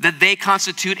 that they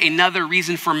constitute another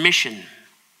reason for mission.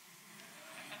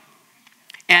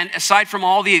 And aside from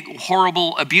all the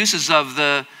horrible abuses of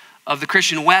the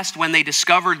Christian West when they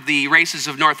discovered the races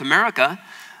of North America,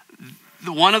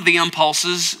 one of the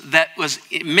impulses that was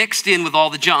mixed in with all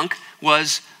the junk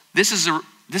was, this is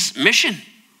mission.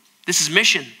 This is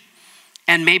mission.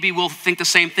 And maybe we'll think the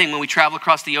same thing when we travel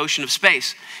across the ocean of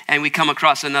space and we come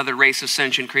across another race of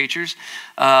sentient creatures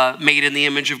made in the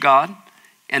image of God.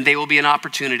 And they will be an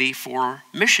opportunity for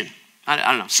mission. I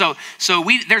don't know. So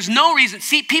there's no reason.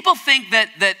 See, people think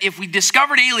that if we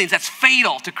discovered aliens, that's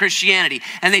fatal to Christianity.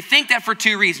 And they think that for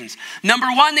 2 reasons. Number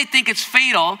one, they think it's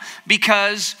fatal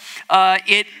because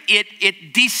it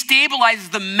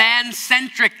destabilizes the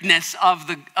man-centricness of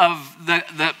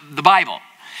the Bible.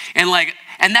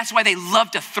 And that's why they love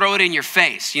to throw it in your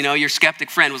face. You know, your skeptic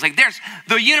friend was like,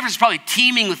 the universe is probably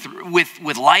teeming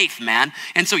with life, man.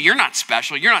 And so you're not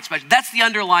special. You're not special. That's the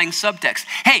underlying subtext.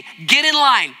 Hey, get in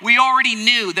line. We already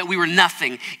knew that we were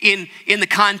nothing in the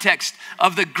context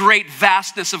of the great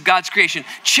vastness of God's creation.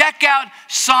 Check out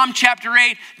Psalm chapter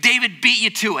 8. David beat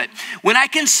you to it. When I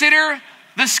consider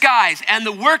the skies and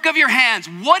the work of your hands,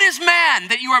 what is man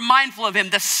that you are mindful of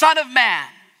him? The Son of Man,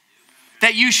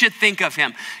 that you should think of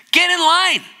him. Get in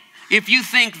line. If you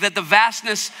think that the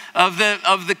vastness of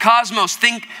the cosmos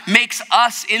makes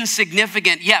us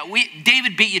insignificant, yeah,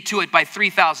 David beat you to it by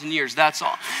 3,000 years, that's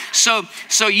all. So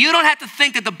you don't have to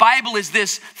think that the Bible is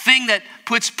this thing that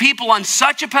puts people on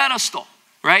such a pedestal,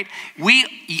 right?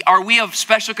 Are we of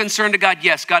special concern to God?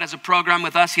 Yes, God has a program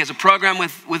with us. He has a program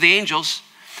with the angels.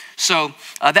 So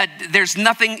that there's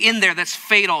nothing in there that's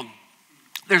fatal.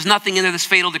 There's nothing in there that's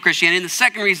fatal to Christianity. And the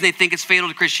second reason they think it's fatal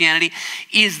to Christianity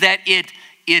is that it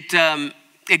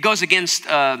goes against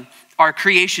our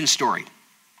creation story.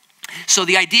 So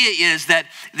the idea is that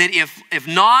if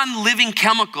non-living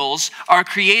chemicals are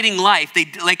creating life, they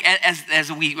like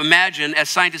as we imagine, as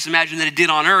scientists imagine that it did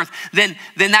on Earth, then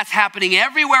that's happening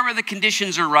everywhere where the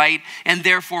conditions are right, and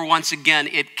therefore once again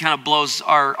it kind of blows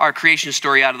our creation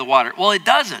story out of the water. Well, it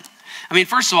doesn't. I mean,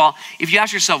 first of all, if you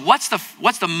ask yourself, what's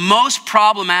the most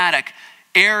problematic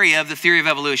area of the theory of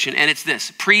evolution, and it's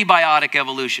this: prebiotic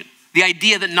evolution. The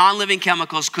idea that non-living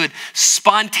chemicals could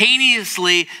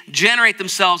spontaneously generate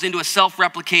themselves into a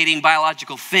self-replicating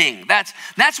biological thing.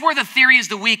 That's where the theory is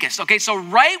the weakest. Okay, so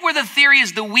right where the theory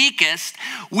is the weakest,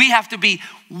 we have to be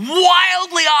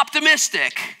wildly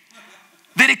optimistic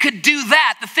that it could do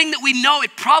that, the thing that we know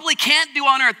it probably can't do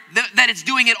on Earth, that it's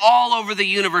doing it all over the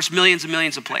universe, millions and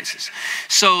millions of places.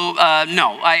 So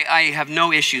no, I have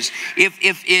no issues.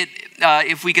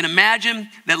 If we can imagine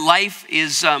that life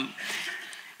is...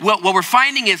 what we're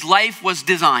finding is life was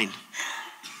designed.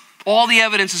 All the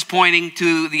evidence is pointing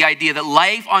to the idea that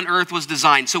life on Earth was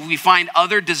designed. So if we find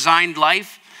other designed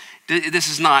life, this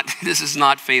is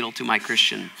not fatal to my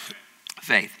Christian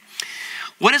faith.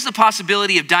 What is the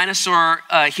possibility of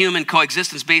dinosaur-human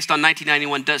coexistence based on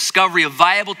 1991 discovery of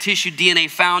viable tissue DNA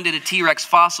found in a T-Rex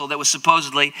fossil that was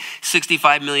supposedly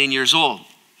 65 million years old?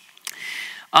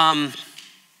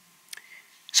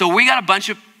 So we got a bunch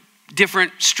of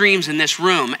different streams in this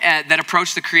room that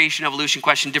approach the creation evolution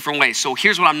question different ways. So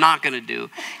here's what I'm not going to do,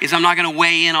 is I'm not going to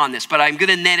weigh in on this, but I'm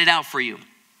going to net it out for you.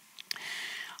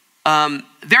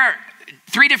 There are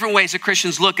three different ways that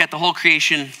Christians look at the whole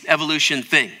creation evolution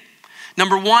thing.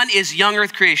 Number one is young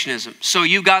earth creationism. So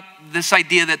you've got this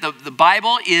idea that the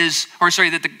Bible is,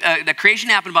 that the creation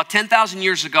happened about 10,000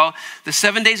 years ago. The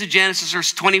 7 days of Genesis are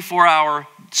 24-hour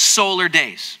solar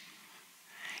days.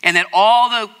 And that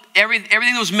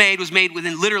everything that was made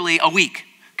within literally a week,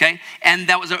 okay? And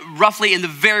that was roughly in the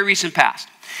very recent past.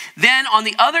 Then on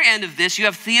the other end of this, you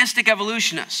have theistic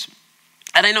evolutionists.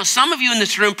 And I know some of you in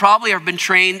this room probably have been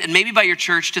trained, and maybe by your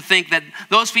church, to think that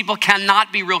those people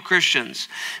cannot be real Christians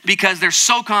because they're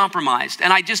so compromised.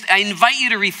 And I invite you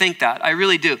to rethink that. I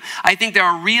really do. I think there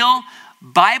are real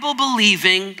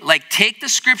Bible-believing, like take the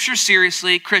scripture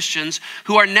seriously Christians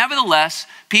who are nevertheless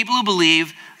people who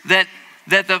believe that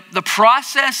the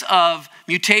process of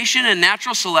mutation and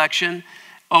natural selection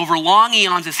over long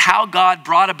eons is how God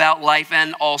brought about life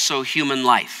and also human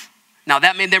life. Now,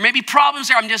 there may be problems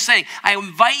there. I'm just saying, I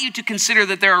invite you to consider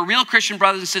that there are real Christian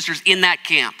brothers and sisters in that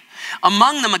camp.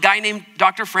 Among them, a guy named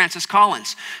Dr. Francis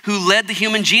Collins, who led the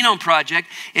Human Genome Project,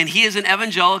 and he is an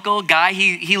evangelical guy.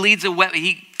 He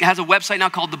has a website now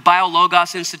called the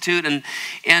BioLogos Institute, and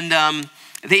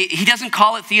he doesn't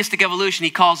call it theistic evolution.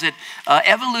 He calls it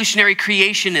evolutionary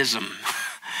creationism.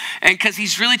 And because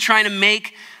he's really trying to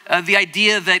make the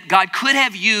idea that God could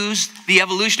have used the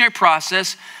evolutionary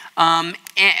process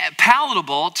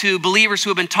palatable to believers who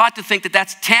have been taught to think that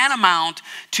that's tantamount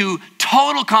to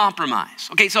total compromise.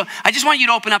 Okay, so I just want you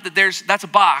to open up that that's a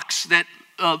box that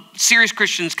serious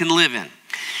Christians can live in.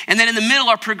 And then in the middle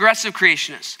are progressive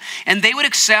creationists. And they would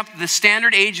accept the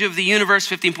standard age of the universe,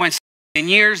 15.7 billion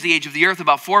years, the age of the earth,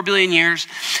 about 4 billion years,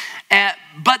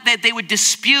 but that they would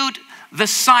dispute the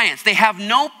science. They have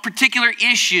no particular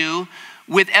issue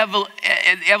with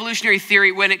evolutionary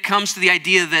theory when it comes to the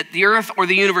idea that the earth or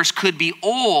the universe could be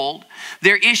old.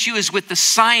 Their issue is with the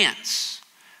science.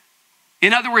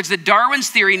 In other words, that Darwin's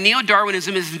theory,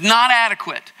 neo-Darwinism, is not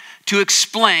adequate to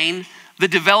explain the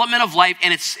development of life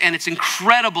and its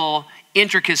incredible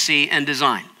intricacy and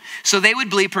design. So they would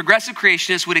believe progressive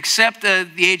creationists would accept the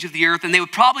age of the earth, and they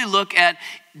would probably look at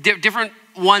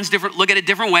look at it a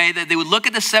different way, that they would look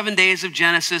at the 7 days of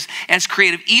Genesis as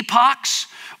creative epochs,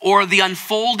 or the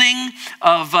unfolding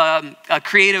of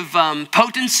creative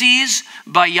potencies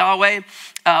by Yahweh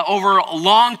over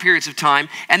long periods of time,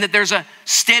 and that there's a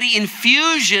steady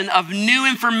infusion of new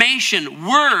information,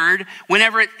 word,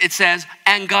 whenever it says,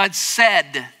 and God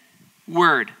said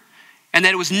word. And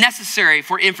that it was necessary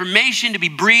for information to be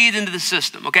breathed into the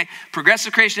system, okay?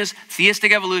 Progressive creationists,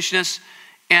 theistic evolutionists,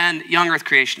 and young earth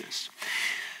creationists.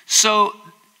 So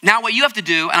now what you have to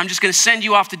do, and I'm just going to send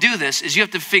you off to do this, is you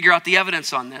have to figure out the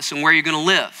evidence on this and where you're going to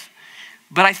live.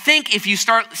 But I think if you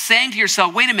start saying to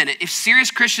yourself, wait a minute, if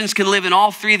serious Christians can live in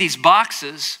all three of these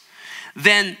boxes,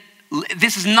 then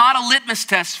this is not a litmus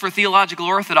test for theological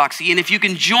orthodoxy. And if you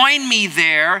can join me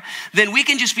there, then we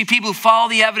can just be people who follow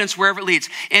the evidence wherever it leads.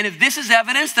 And if this is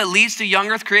evidence that leads to young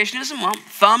earth creationism, well,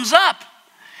 thumbs up.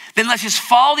 then let's just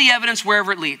follow the evidence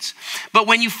wherever it leads. But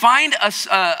when you find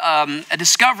a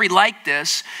discovery like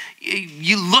this,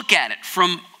 you look at it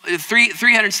from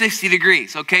 360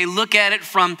 degrees, okay? Look at it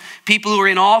from people who are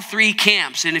in all three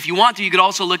camps. And if you want to, you could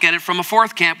also look at it from a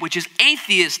fourth camp, which is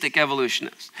atheistic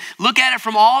evolutionists. Look at it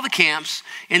from all the camps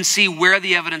and see where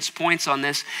the evidence points on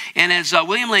this. And as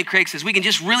William Lane Craig says, we can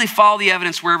just really follow the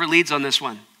evidence wherever it leads on this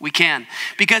one. We can.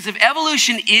 Because if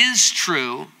evolution is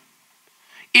true,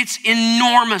 it's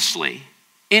enormously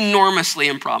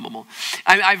improbable.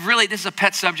 This is a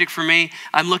pet subject for me.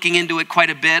 I'm looking into it quite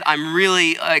a bit. I'm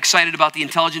really excited about the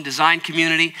intelligent design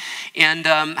community and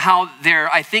how they're,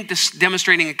 I think, this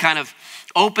demonstrating a kind of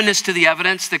openness to the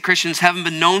evidence that Christians haven't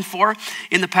been known for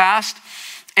in the past.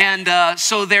 And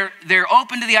so they're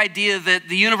open to the idea that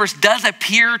the universe does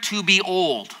appear to be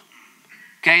old.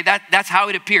 Okay, that's how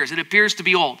it appears. It appears to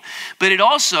be old. But it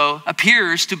also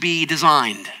appears to be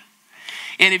designed.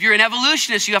 And if you're an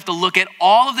evolutionist, you have to look at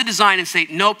all of the design and say,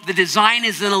 nope, the design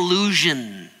is an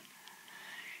illusion.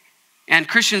 And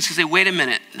Christians can say, wait a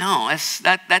minute, no,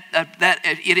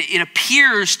 it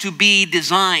appears to be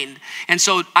designed. And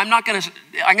so I'm not going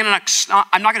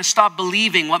to stop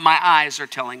believing what my eyes are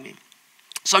telling me.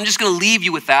 So I'm just going to leave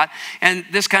you with that. And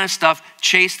this kind of stuff,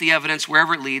 chase the evidence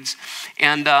wherever it leads.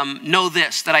 And know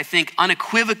this, that I think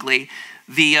unequivocally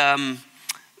the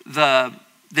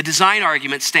design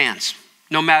argument stands.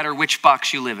 No matter which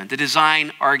box you live in. The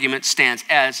design argument stands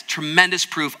as tremendous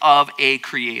proof of a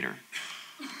creator.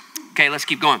 Okay, let's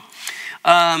keep going.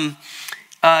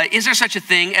 Is there such a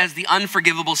thing as the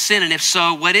unforgivable sin? And if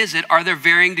so, what is it? Are there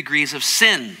varying degrees of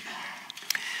sin?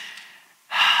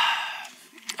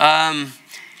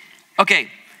 Okay,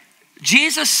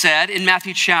 Jesus said in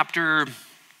Matthew chapter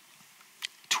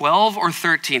 12 or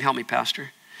 13, help me,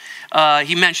 Pastor.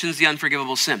 He mentions the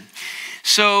unforgivable sin.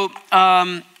 So,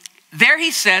 there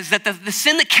he says that the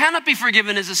sin that cannot be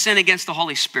forgiven is a sin against the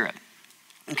Holy Spirit.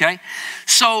 Okay?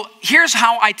 So here's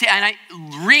how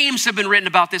reams have been written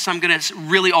about this. I'm going to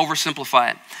really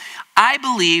oversimplify it. I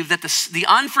believe that the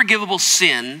unforgivable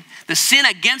sin, the sin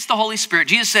against the Holy Spirit,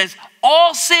 Jesus says,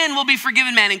 all sin will be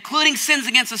forgiven man, including sins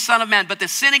against the Son of Man, but the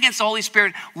sin against the Holy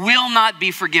Spirit will not be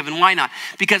forgiven. Why not?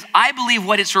 Because I believe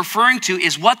what it's referring to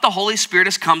is what the Holy Spirit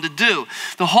has come to do.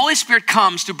 The Holy Spirit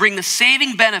comes to bring the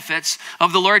saving benefits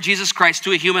of the Lord Jesus Christ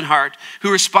to a human heart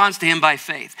who responds to him by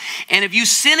faith. And if you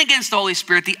sin against the Holy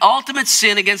Spirit, the ultimate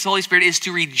sin against the Holy Spirit is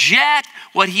to reject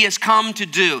what he has come to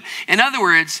do. In other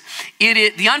words,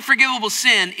 the unforgivable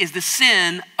sin is the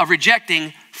sin of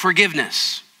rejecting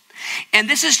forgiveness. And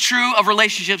this is true of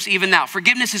relationships even now.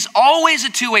 Forgiveness is always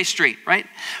a two-way street, right?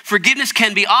 Forgiveness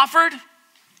can be offered.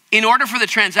 In order for the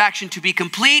transaction to be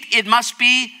complete, it must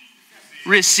be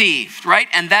received, right?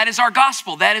 And that is our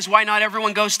gospel. That is why not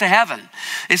everyone goes to heaven.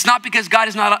 It's not because God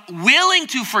is not willing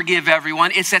to forgive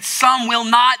everyone. It's that some will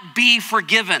not be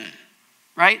forgiven,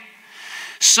 right?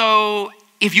 So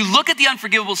if you look at the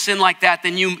unforgivable sin like that,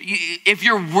 then if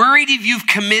you're worried if you've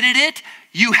committed it,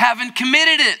 you haven't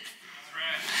committed it.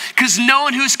 Because no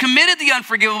one who's committed the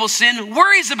unforgivable sin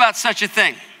worries about such a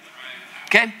thing.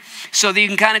 Okay? So that you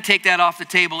can kind of take that off the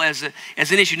table as an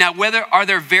issue. Now, are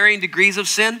there varying degrees of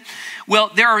sin? Well,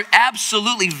 there are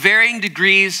absolutely varying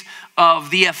degrees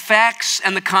of the effects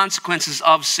and the consequences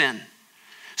of sin.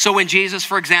 So when Jesus,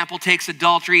 for example, takes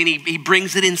adultery and he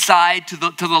brings it inside to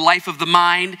the life of the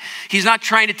mind, he's not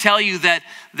trying to tell you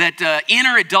that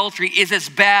inner adultery is as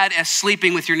bad as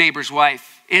sleeping with your neighbor's wife.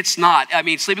 It's not. I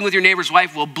mean, sleeping with your neighbor's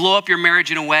wife will blow up your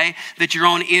marriage in a way that your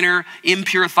own inner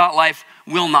impure thought life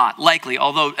will not, likely,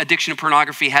 although addiction to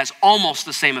pornography has almost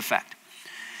the same effect.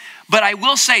 But I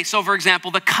will say, so for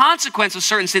example, the consequences of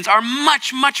certain sins are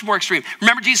much, much more extreme.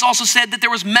 Remember, Jesus also said that there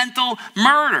was mental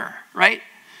murder, right?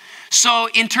 So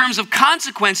in terms of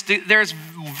consequence, there's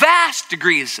vast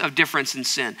degrees of difference in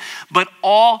sin, but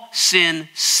all sin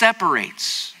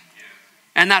separates.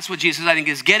 And that's what Jesus, I think,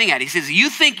 is getting at. He says, you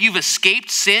think you've escaped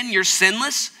sin, you're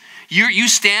sinless? You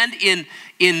stand in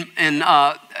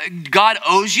God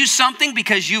owes you something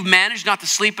because you've managed not to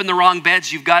sleep in the wrong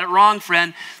beds. You've got it wrong,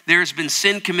 friend. There's been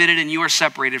sin committed and you are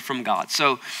separated from God.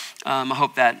 So I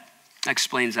hope that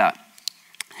explains that.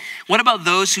 What about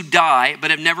those who die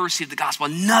but have never received the gospel?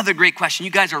 Another great question.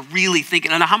 You guys are really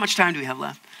thinking. Now, how much time do we have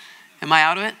left? Am I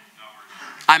out of it?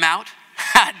 I'm out?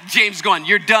 James going,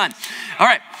 you're done. All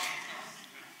right.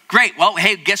 Great. Well,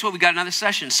 hey, guess what? We got another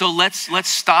session. So let's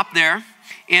stop there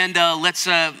and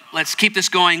let's keep this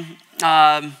going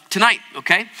tonight.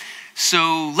 Okay.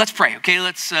 So let's pray. Okay.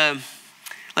 Let's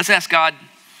ask God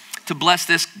to bless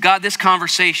this. God, this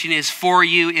conversation is for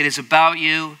you. It is about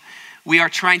you. We are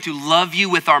trying to love you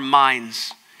with our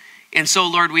minds. And so,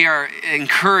 Lord, we are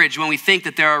encouraged when we think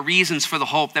that there are reasons for the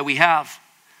hope that we have.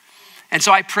 And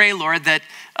so I pray, Lord, that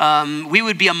we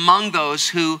would be among those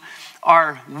who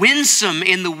are winsome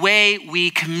in the way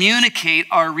we communicate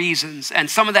our reasons. And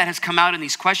some of that has come out in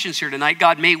these questions here tonight.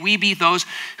 God, may we be those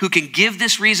who can give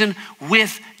this reason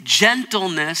with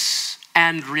gentleness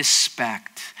and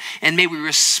respect. And may we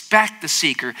respect the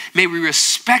seeker. May we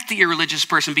respect the irreligious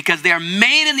person, because they are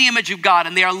made in the image of God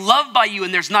and they are loved by you,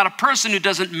 and there's not a person who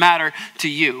doesn't matter to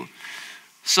you.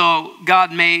 So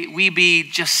God, may we be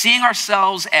just seeing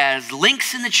ourselves as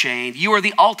links in the chain. You are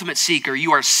the ultimate seeker.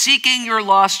 You are seeking your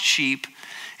lost sheep.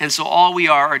 And so all we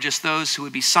are just those who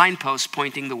would be signposts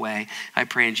pointing the way. I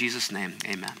pray in Jesus' name,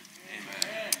 amen.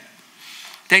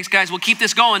 Thanks, guys. We'll keep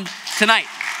this going tonight.